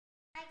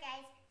Hi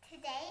guys,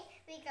 today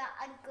we got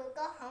a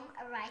Google Home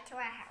arrived to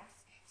our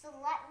house. So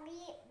let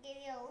me give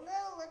you a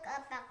little look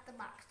about the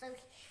box. So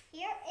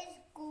here is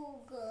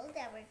Google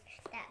that we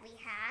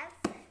have,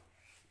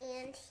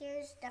 and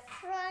here's the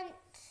front,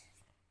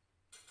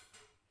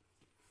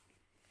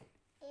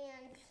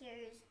 and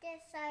here's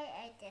this side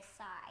and this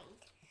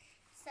side.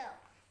 So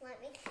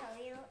let me show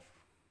you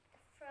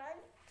the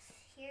front.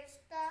 Here's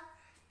the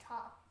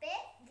top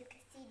bit. You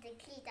can see the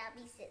key that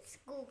means it's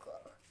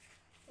Google.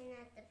 And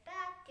at the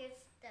back, there's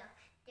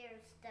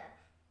the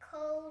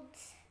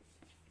codes.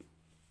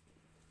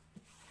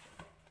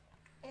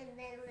 And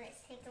then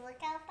let's take a look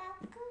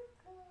about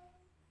Google.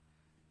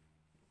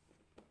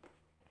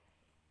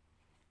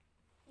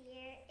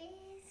 Here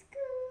is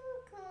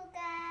Google,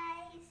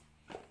 guys.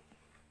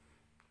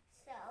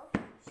 So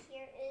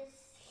here is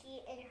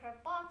she in her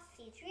box.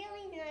 She's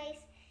really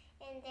nice.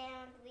 And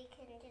then we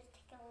can just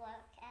take a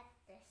look at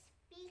the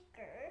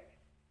speaker.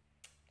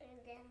 And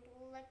then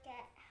look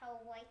at how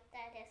white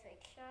that is,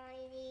 like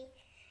shiny.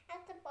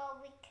 At the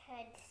bottom we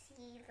could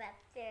see that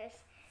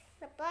there's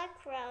the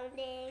black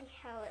rounding,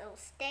 how it'll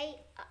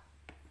stay up.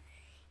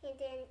 And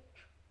then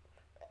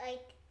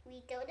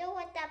we don't know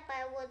what that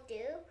button will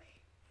do.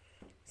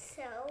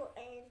 So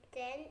and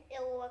then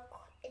it'll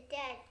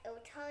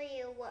tell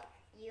you what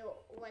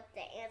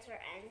the answer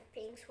and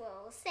things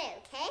will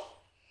say, okay?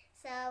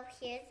 So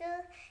here's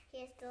the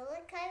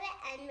look of it,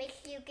 and make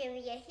sure you give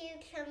me a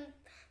huge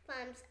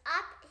thumbs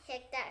up,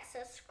 hit that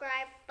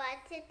subscribe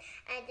button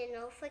and the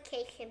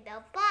notification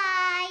bell.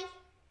 Bye!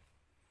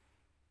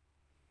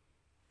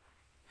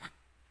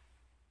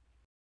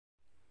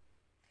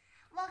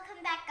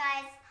 Welcome back,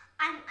 guys.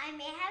 I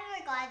may have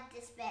forgotten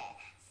this bit.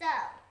 So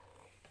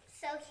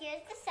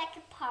here's the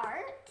second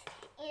part.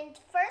 And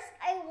first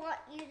I want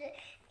you to,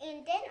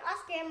 and then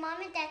ask your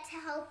mom and dad to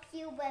help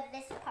you with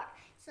this part.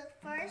 So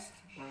first,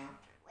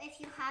 if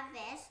you have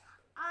this,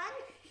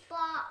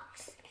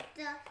 unbox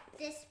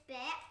this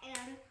bit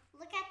and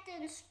look at the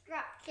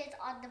instructions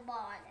on the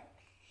bottom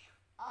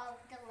of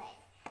the lid.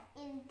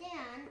 And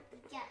then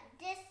get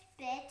this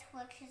bit,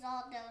 which is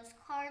all those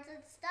cards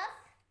and stuff.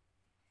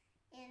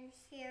 And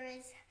here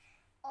is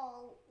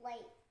all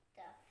like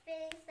the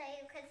things that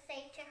you could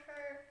say to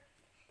her.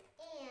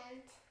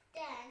 And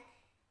then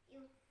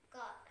you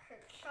got her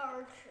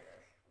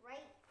charger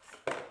right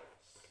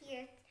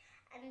here.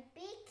 And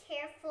be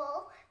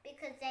careful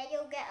because then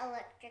you'll get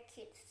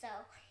electrocuted. So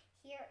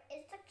here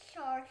is the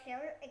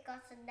charger. It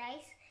got a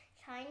nice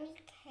shiny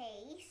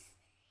case.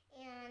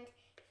 And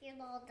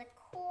here's all the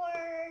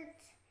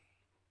cords.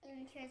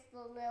 And here's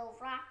the little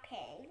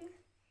wrapping.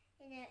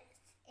 And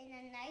it's in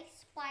a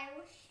nice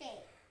spiral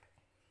shape.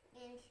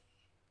 And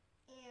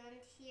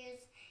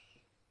here's,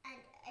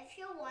 and if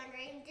you're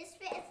wondering, this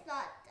bit is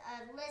not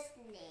a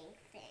listening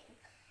thing.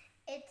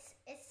 It's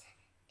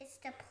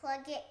to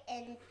plug it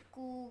in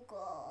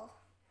Google.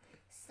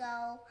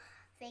 So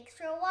thanks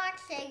for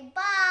watching.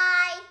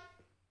 Bye!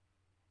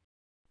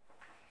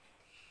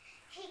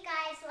 Hey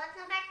guys,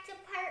 welcome back to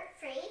part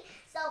 3.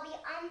 So we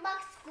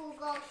unboxed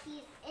Google.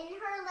 She's in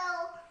her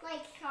little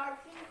like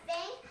charging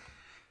thing.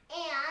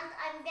 And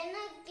I'm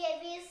gonna give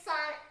you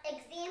some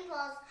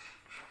examples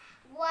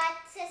what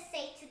to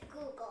say to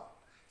Google.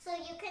 So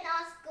you can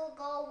ask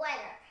Google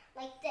weather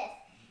like this.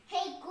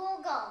 Hey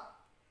Google,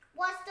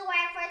 what's the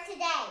weather for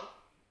today?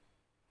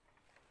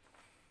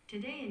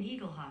 Today in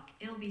Eaglehawk,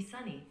 it'll be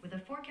sunny with a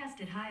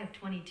forecasted high of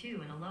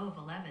 22 and a low of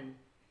 11.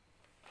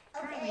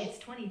 Currently Okay. it's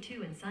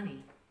 22 and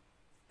sunny.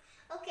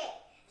 Okay,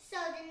 so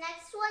the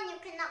next one you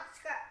can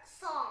ask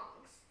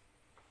songs.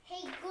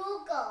 Hey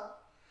Google,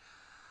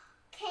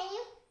 can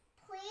you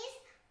please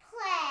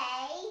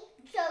play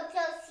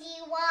JoJo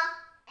Siwa,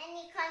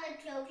 any kind of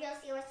JoJo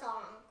Siwa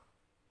song?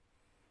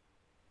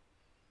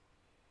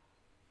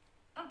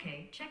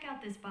 Okay, check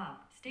out this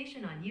Bop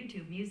station on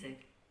YouTube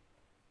Music.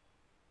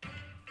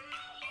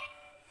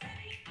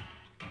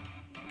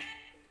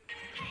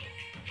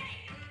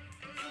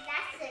 See,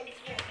 that's a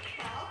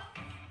example.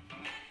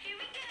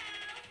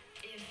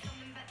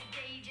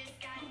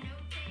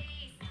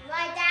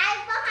 My dad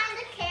behind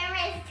the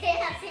camera is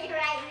dancing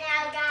right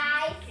now,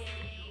 guys.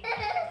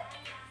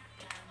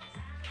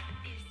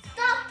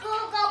 Stop,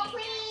 Google,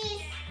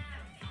 please.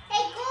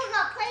 Hey,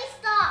 Google, please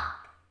stop.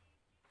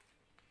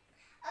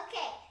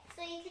 Okay,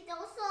 so you can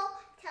also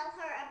tell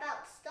her about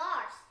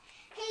stars.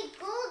 Hey,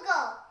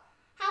 Google,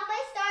 how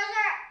many stars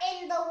are in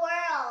the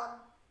world?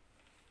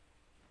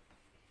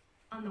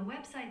 On the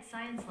website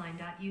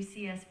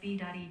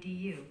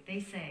scienceline.ucsb.edu, they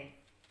say,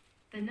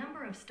 the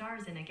number of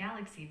stars in a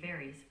galaxy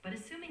varies, but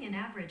assuming an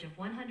average of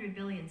 100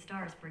 billion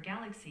stars per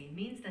galaxy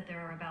means that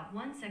there are about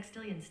 1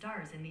 sextillion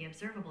stars in the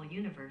observable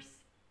universe.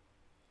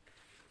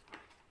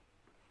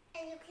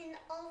 And you can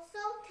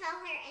also tell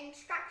her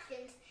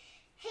instructions.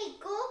 Hey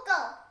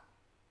Google,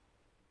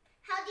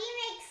 how do you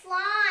make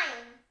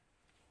slime?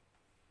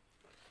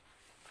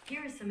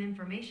 Here is some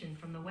information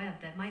from the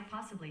web that might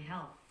possibly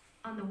help.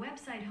 On the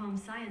website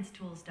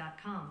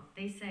homesciencetools.com,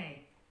 they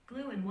say,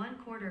 glue in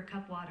 1/4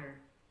 cup water.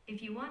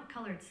 If you want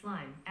colored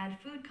slime, add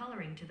food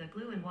coloring to the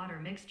glue and water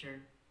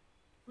mixture.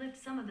 Lift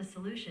some of the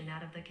solution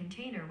out of the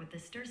container with the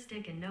stir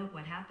stick and note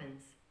what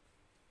happens.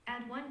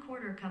 Add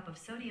 1/4 cup of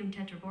sodium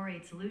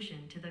tetraborate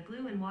solution to the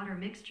glue and water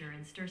mixture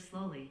and stir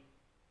slowly.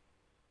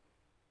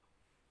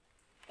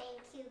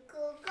 Thank you,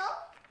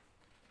 Google.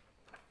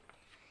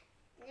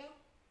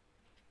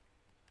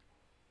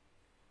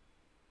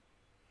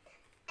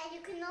 And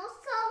you can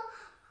also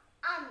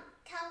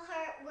tell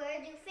her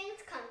where do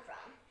things come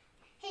from.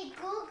 Hey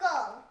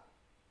Google,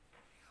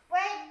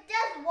 where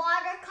does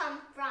water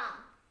come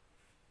from?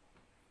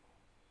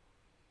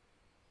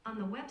 On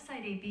the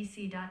website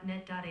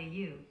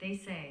abc.net.au, they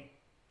say,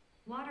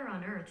 water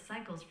on Earth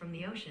cycles from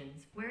the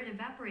oceans, where it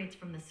evaporates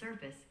from the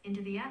surface,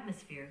 into the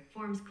atmosphere,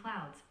 forms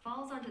clouds,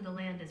 falls onto the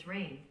land as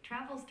rain,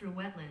 travels through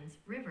wetlands,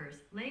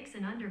 rivers, lakes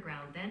and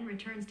underground, then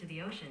returns to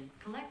the ocean,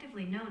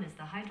 collectively known as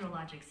the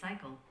hydrologic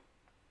cycle.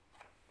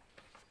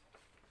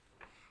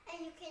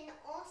 And you can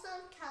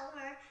also tell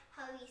her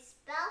how you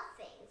spell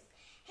things.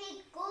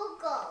 Hey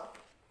Google,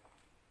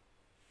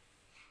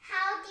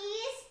 how do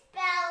you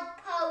spell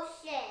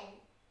potion?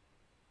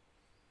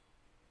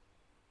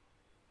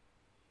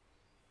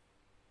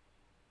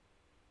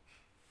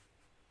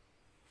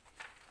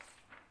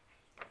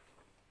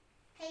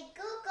 Hey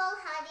Google,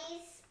 how do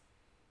you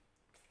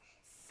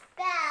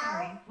spell?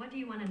 Sorry, what do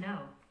you want to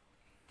know?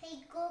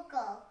 Hey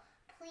Google,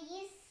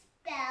 please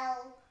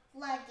spell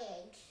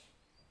luggage.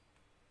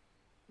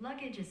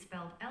 Luggage is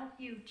spelled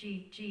Luggage.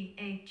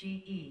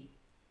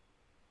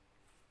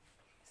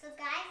 So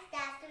guys,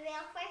 that's the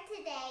video for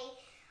today.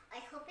 I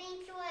hope you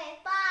enjoy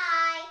it.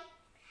 Bye!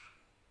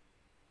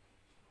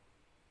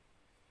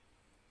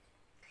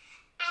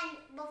 And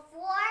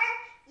before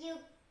you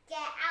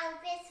get out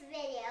of this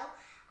video,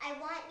 I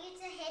want you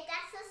to hit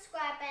that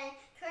subscribe button,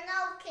 turn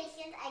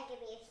notifications, and give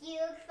me a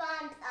huge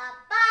thumbs up.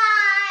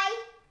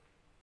 Bye!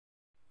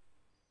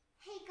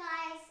 Hey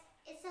guys,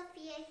 it's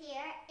Sophia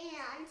here,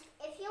 and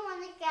if you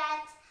want to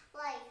get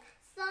like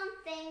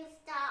some things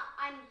that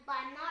I'm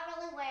not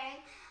really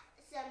wearing,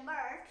 some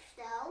merch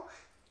though,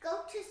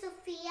 go to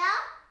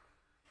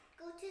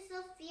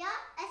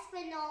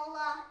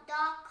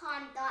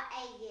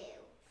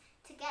sophiaespinola.com.au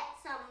to get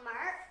some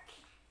merch.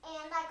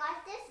 And I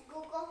got this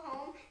Google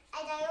Home,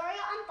 and I already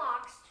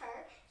unboxed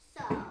her,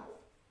 so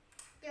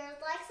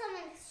there's like some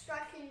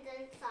instructions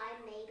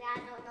inside, maybe, I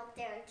don't know if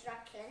they're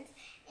instructions.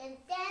 And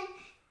then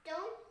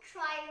don't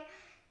try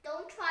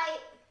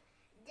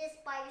this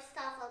by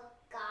yourself,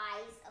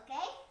 guys,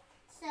 okay?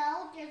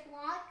 So there's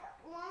one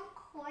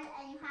cord,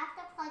 and you have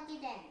to plug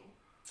it in.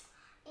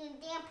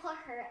 And then put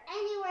her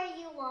anywhere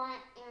you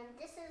want, and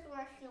this is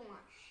where she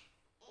wants.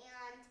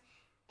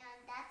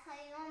 And that's how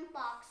you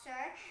unbox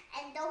her.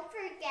 And don't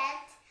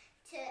forget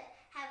to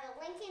have a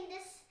link in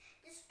this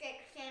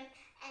description,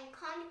 and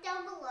comment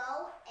down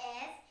below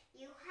if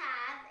you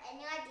have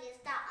any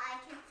ideas that I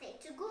can say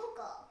to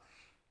Google.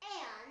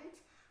 And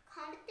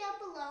comment down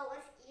below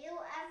if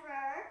you're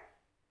ever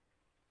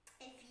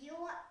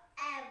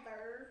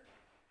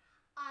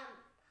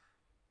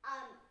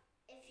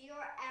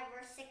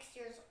 6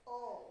 years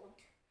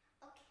old.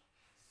 Okay,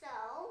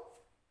 so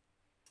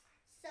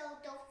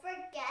don't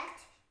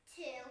forget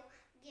to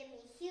give me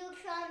a huge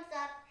thumbs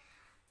up.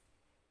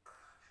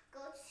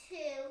 Go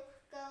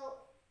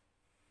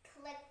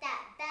click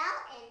that bell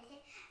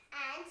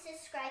and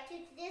subscribe to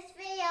this video.